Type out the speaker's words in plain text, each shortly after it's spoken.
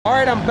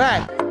right, I'm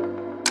back.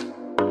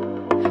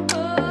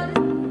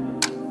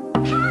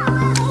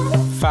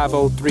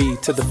 503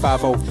 to the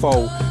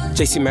 504.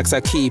 Cee Max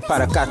aquí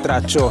para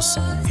catrachos.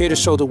 Here to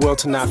show the world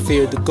to not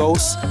fear the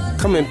ghosts.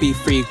 Come and be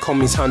free, con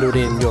mis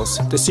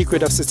Hondureños. The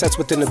secret of success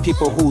within the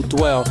people who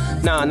dwell.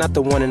 Nah, not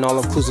the one in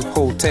all-inclusive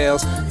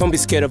hotels. Don't be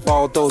scared of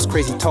all those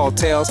crazy tall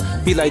tales.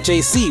 Be like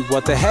JC,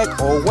 what the heck,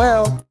 oh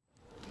well.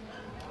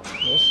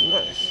 That's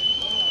nice.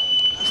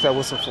 What's that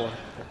whistle for?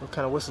 What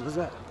kind of whistle is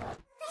that?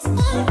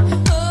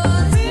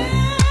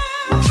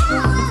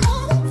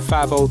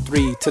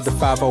 503 to the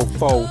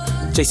 504.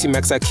 Cee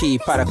Max aquí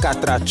para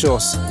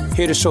catrachos.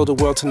 Here to show the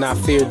world to not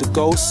fear the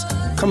ghosts.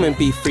 Come and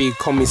be free,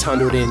 con mis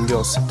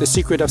Hondureños. The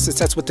secret of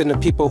success within the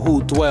people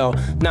who dwell.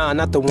 Nah,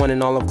 not the one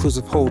in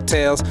all-inclusive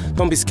hotels.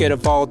 Don't be scared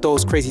of all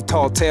those crazy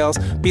tall tales.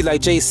 Be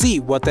like JC,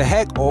 what the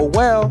heck, oh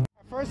well.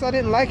 At first I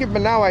didn't like it,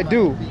 but now I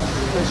do.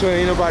 Make sure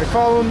ain't nobody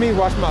following me.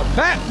 Watch my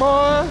back,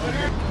 boy.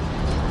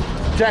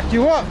 Jack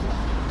you up.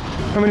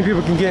 How many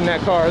people can get in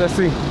that car? Let's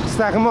see.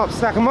 Stack them up,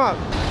 stack them up.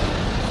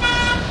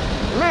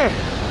 Man,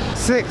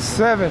 6,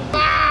 7.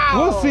 Wow.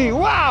 We'll see.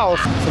 Wow,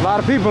 it's a lot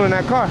of people in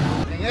that car.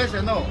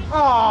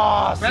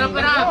 Oh,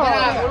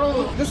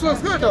 this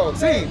looks good though.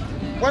 See,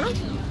 bueno,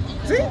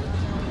 see.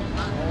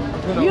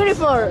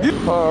 Beautiful.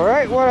 All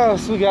right, what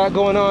else we got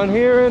going on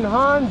here in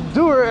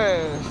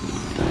Honduras?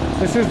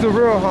 This is the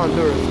real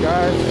Honduras,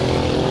 guys.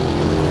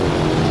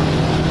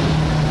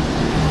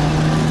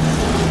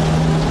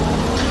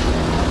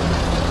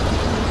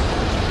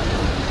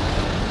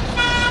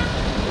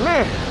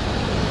 Man.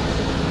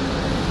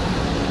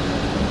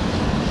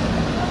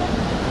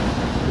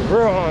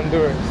 Real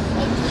Honduras.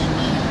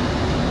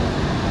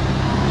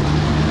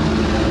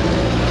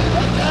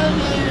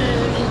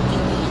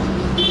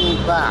 You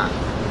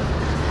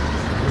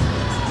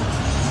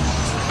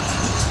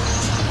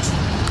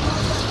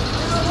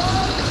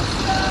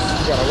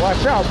gotta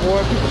watch out,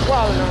 boy. People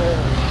swallowing out here.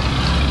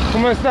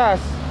 ¿Cómo estás?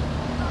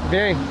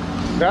 Bien.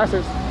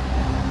 Gracias.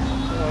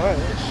 Alright,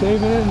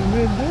 shaving in the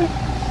midday.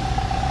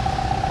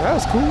 That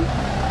was cool.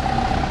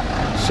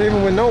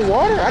 Shaving with no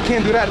water? I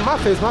can't do that in my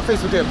face. My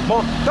face will get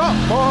bumped up,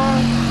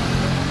 boy.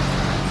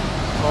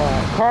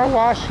 Car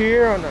wash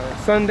here on a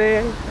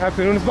Sunday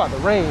afternoon. It's about to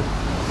rain.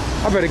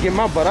 I better get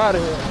my butt out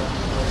of here.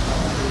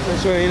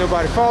 Make sure ain't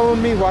nobody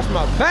following me. Watch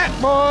my back,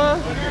 boy.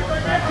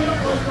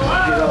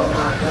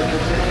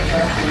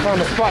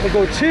 Found a spot to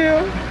go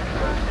chill.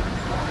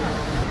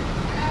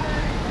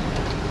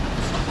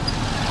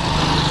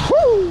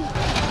 Woo!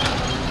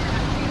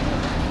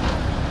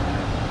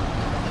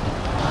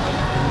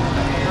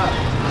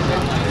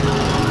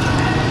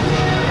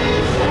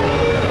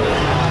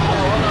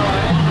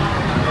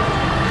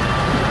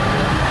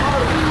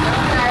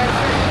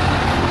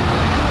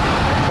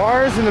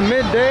 Bars in the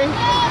midday,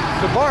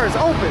 the bar is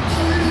open.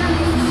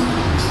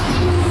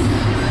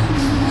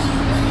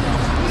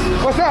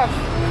 What's up?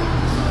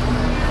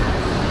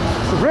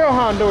 It's the real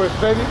Honduras,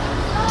 baby.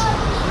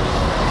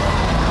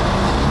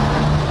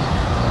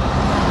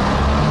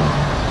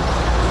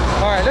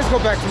 Alright, let's go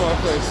back to my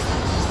place.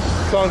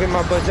 So I don't get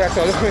my butt jacked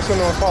up. Let's make sure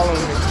no one's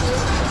following me.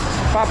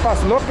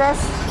 Papas locas.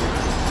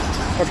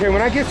 Okay,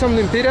 when I get some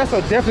lempiras,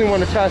 I definitely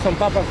want to try some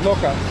papas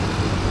locas.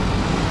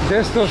 De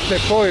estos de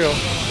pollo.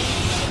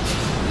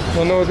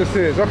 Don't know what this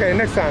is. Okay,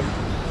 next time.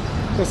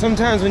 So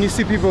sometimes when you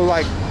see people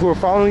like who are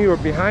following you or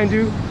behind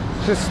you,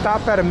 just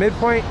stop at a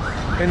midpoint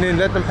and then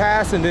let them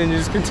pass and then you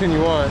just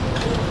continue on.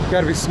 You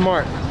gotta be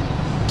smart.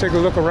 Take a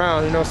look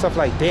around, you know, stuff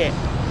like that.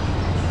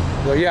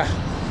 But yeah,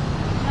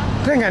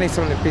 I think I need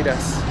some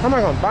lempiras. I'm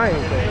not gonna buy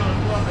anything.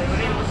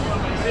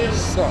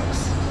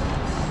 Sucks.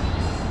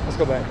 Let's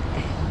go back.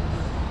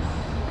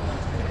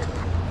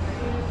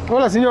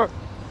 Hola, señor.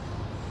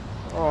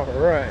 All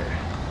right.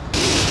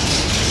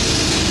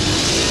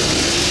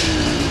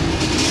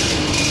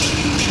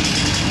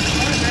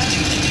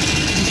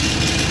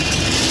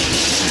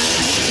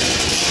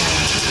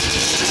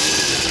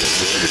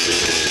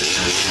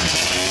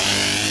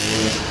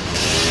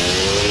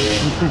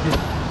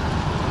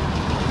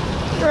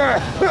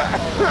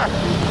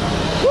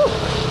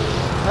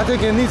 I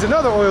think it needs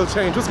another oil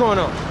change. What's going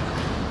on?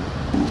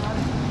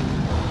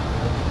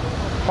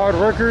 Hard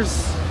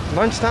workers,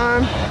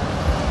 lunchtime.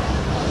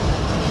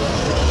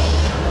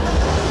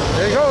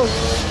 There you go.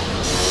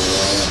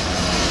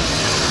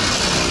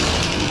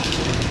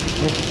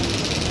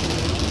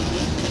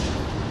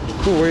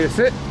 Cool, where you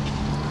sit.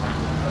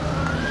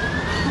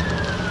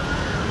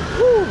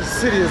 Woo, the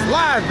city is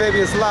live, baby,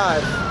 it's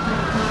live.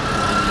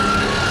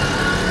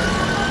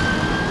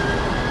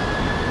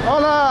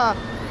 Hola!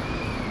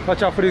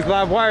 Watch out for these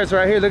live wires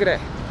right here, look at that.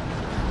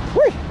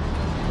 Whee!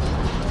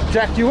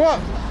 Jacked you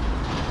up.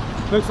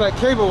 Looks like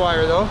cable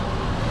wire though.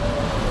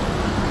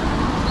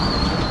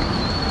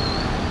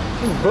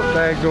 There's a book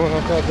bag going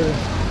on top of this.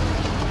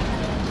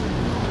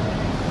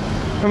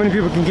 How many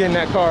people can get in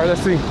that car?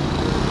 Let's see.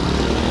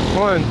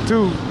 1,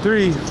 2,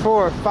 3,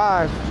 4,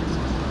 5.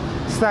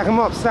 Stack them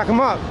up, stack them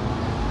up.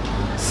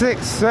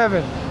 6,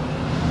 7.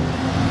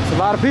 It's a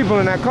lot of people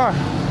in that car.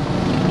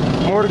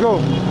 More to go.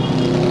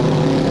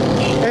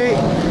 8,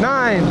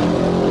 9.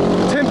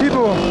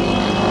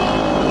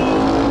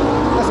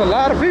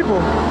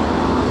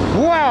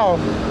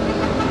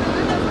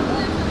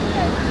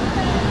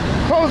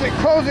 Close it,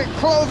 close it,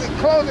 close it,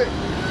 close it.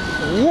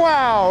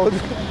 Wow.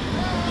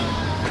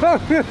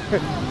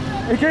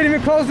 You can't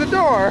even close the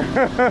door.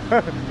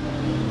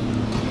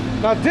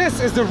 Now this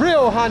is the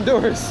real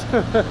Honduras. Woo!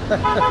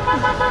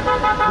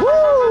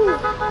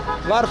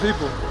 A lot of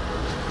people.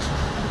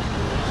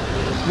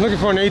 I'm looking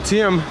for an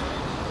ATM.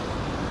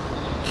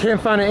 Can't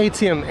find an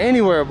ATM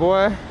anywhere,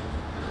 boy.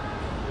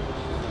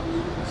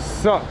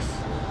 Sucks.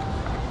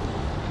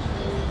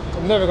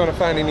 I'm never gonna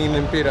find any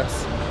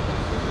limpiras.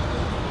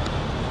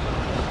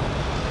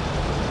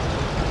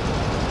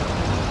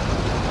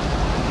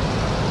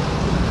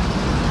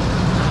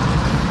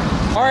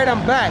 All right,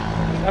 I'm back.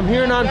 I'm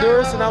here in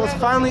Honduras, and I was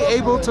finally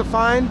able to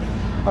find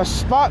a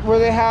spot where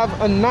they have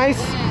a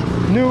nice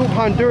new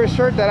Honduras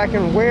shirt that I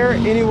can wear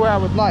anywhere I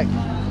would like.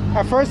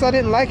 At first, I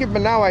didn't like it,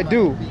 but now I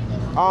do.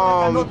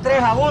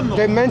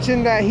 They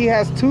mentioned that he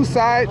has two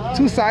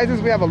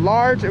sizes. We have a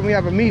large and we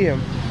have a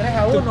medium.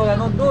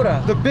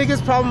 The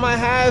biggest problem I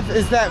have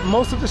is that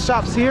most of the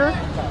shops here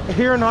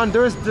in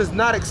Honduras does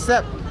not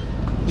accept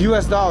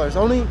US dollars,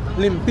 only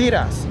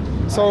limpiras.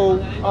 So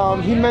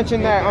he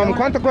mentioned that,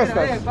 ¿cuánto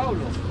cuestas?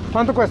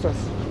 ¿Cuánto cuestas?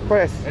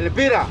 Pues. ¿El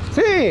lempira?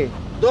 Sí.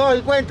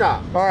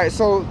 2.50. All right,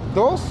 so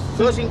dos?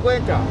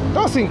 2.50.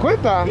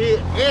 2.50? Y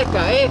esta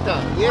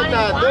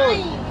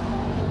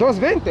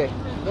 2.20.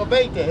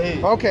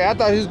 2.20. Okay, I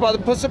thought he was about to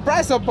put some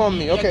price up on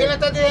me. Okay. ¿Qué le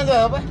estás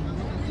diciendo, pues?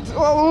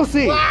 Well, we'll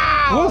see.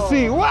 Wow. We'll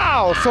see.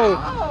 Wow. So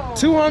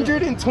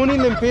 220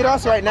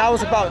 lempiras right now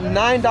is about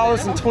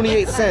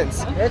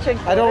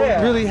 $9.28. I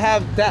don't really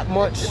have that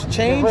much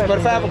change, but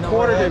if I have a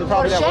quarter, then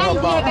probably that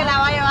will help out.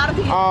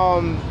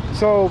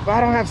 So I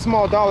don't have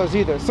small dollars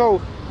either.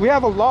 So we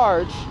have a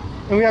large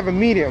and we have a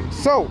medium.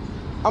 So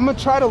I'm gonna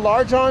try the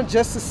large on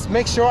just to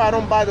make sure I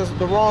don't buy the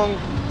wrong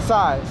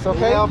size.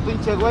 Okay. Okay.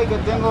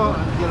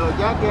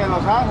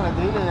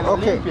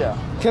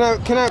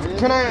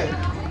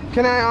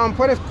 Can I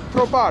puedes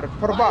probar?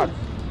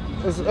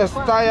 Es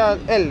talla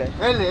L.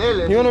 L.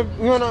 You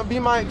wanna be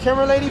my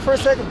camera lady for a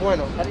second?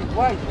 Bueno.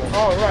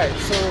 All right.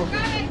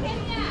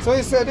 So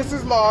he said this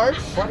is large.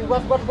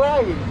 What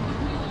way?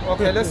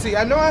 Okay, let's see.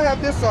 I know I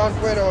have this on,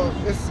 pero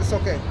it's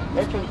okay.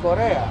 Hecho en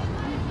Corea.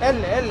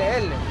 L.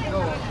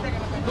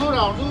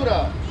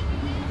 Honduras.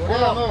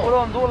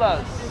 Puro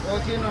Honduras. No.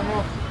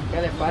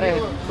 ¿Qué les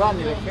parece?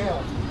 ¿Dónde le queda?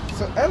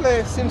 So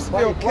L seems to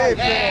be okay.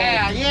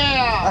 Yeah. I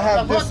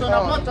have this una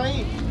on. foto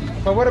ahí.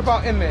 But what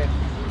about M?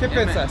 ¿Qué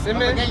piensas? M?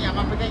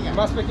 Más pequeña.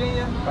 ¿Más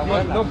pequeña?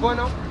 No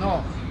bueno.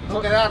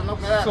 No quedar.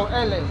 So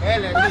L.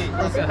 L, sí.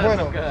 Okay,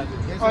 bueno.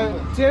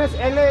 ¿Tienes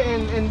L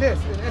en this?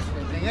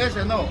 En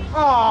ese no.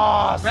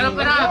 Oh, Espera,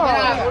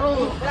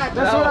 boludo.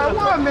 That's what I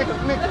want.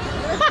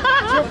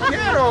 Yo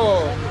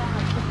quiero.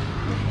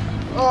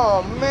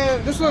 Oh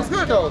man, this looks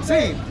good though.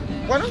 See,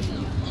 bueno,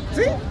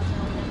 see.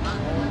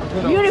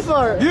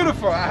 Beautiful.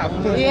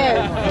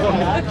 Yeah.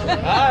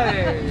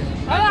 Ay.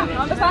 Hola,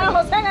 ¿dónde está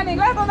José en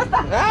inglés? ¿Dónde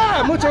está?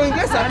 Mucho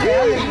inglés aquí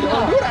en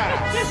Honduras.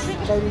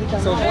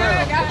 So bueno.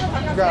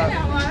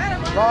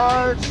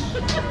 Large.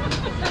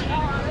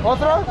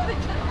 ¿Otro?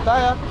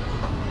 Talla.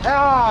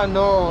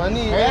 No, I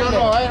need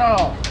Ahí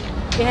no.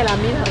 ¿Qué es la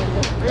mina?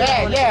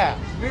 Yeah.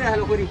 Mira,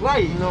 los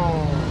Uruguay. No.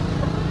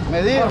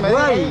 Medir.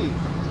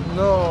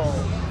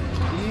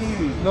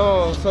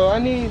 No, so I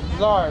need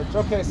large.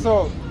 Okay,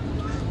 so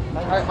no.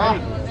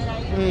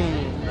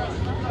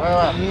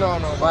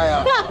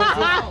 Vaya.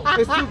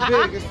 It's too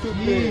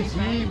big.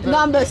 No,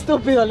 hombre,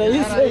 estúpido, le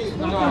dice.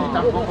 No.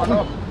 Tampoco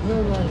no.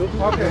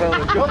 Okay.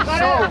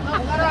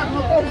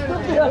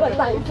 Estúpido le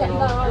está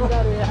diciendo.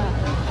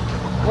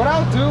 What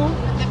I'll do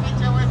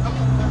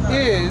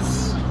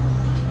is,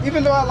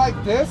 even though I like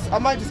this, I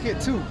might just get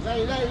two.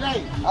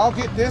 I'll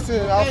get this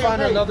and I'll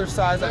find another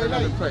size at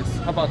another place.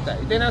 How about that?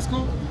 You think that's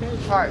cool?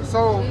 Alright,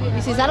 so...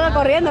 Y si salgo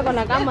corriendo con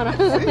la cámara.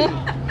 Sí,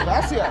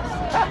 gracias.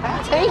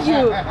 Thank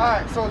you.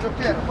 Alright, so yo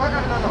quiero.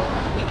 No.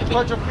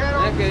 Pues yo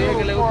quiero... Es que dice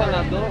que le gustan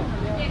las dos.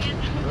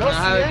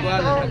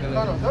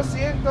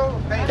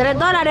 220.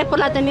 $3 por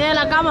la tenida de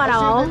la cámara,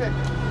 ¿o?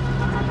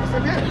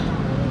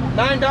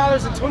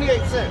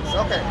 $9.28.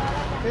 Okay.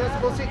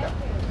 ¿Tienes bolsita?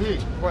 Sí.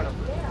 Bueno.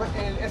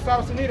 In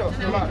Estados Unidos.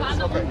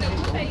 Okay.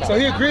 So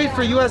he agreed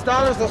for US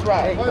dollars. Let's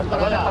ride. Voy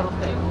para allá.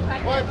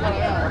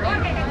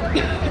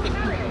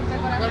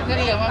 ¿Cuál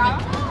quería, mami?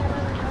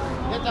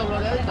 Esta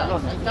floreadita.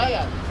 Ahí está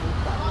ya.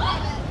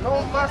 No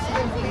más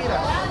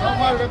mentiras. No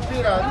más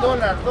mentiras.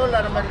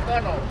 Dólar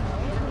americano.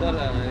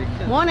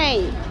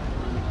 Money.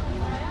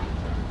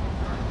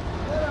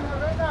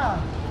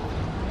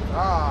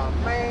 Oh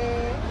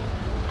man.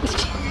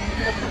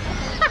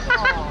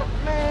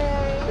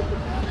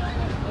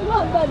 No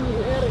anda ni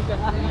verga.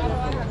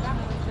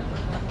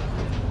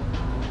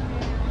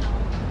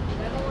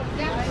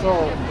 So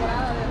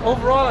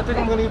overall, I think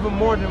I'm gonna give him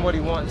more than what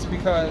he wants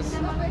because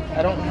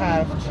I don't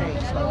have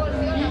change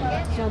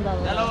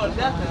like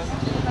that.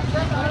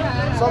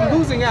 So I'm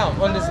losing out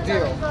on this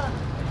deal.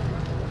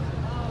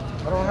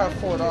 I don't have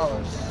 $4.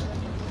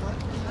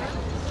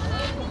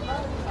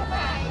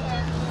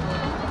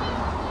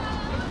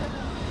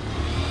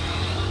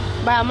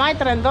 Vaya, más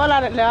de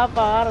 $3 le va a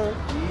pagar.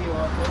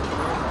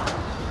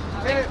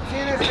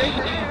 ¿Tienes 20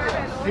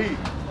 libras? Sí.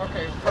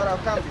 Okay, para el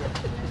cambio.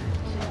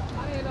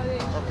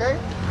 Okay?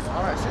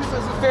 All right, this is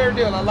a fair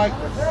deal. I like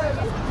this.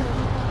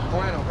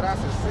 Bueno,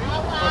 gracias.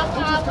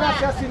 Muchas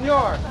gracias,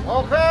 señor.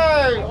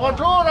 Okay,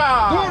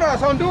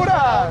 Honduras.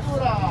 Honduras.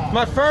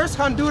 My first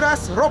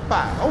Honduras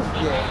ropa. Oh,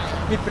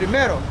 yeah. Mi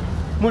primero.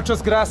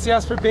 Muchas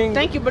gracias for being...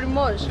 Thank you very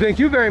much. Thank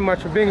you very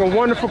much for being a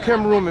wonderful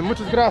Cameroonian.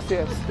 Muchas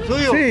gracias.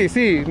 Suyo.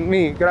 Sí,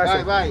 me.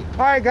 Gracias. Bye.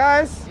 All right,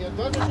 guys. Y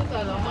entonces te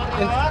la vamos a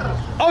regalar.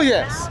 Oh,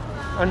 yes.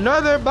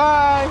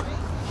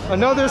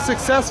 Another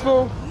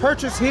successful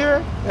purchase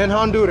here in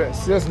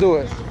Honduras. Let's do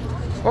it.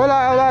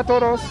 Hola a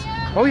todos.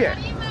 Oh, yeah.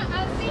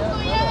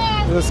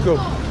 Let's go.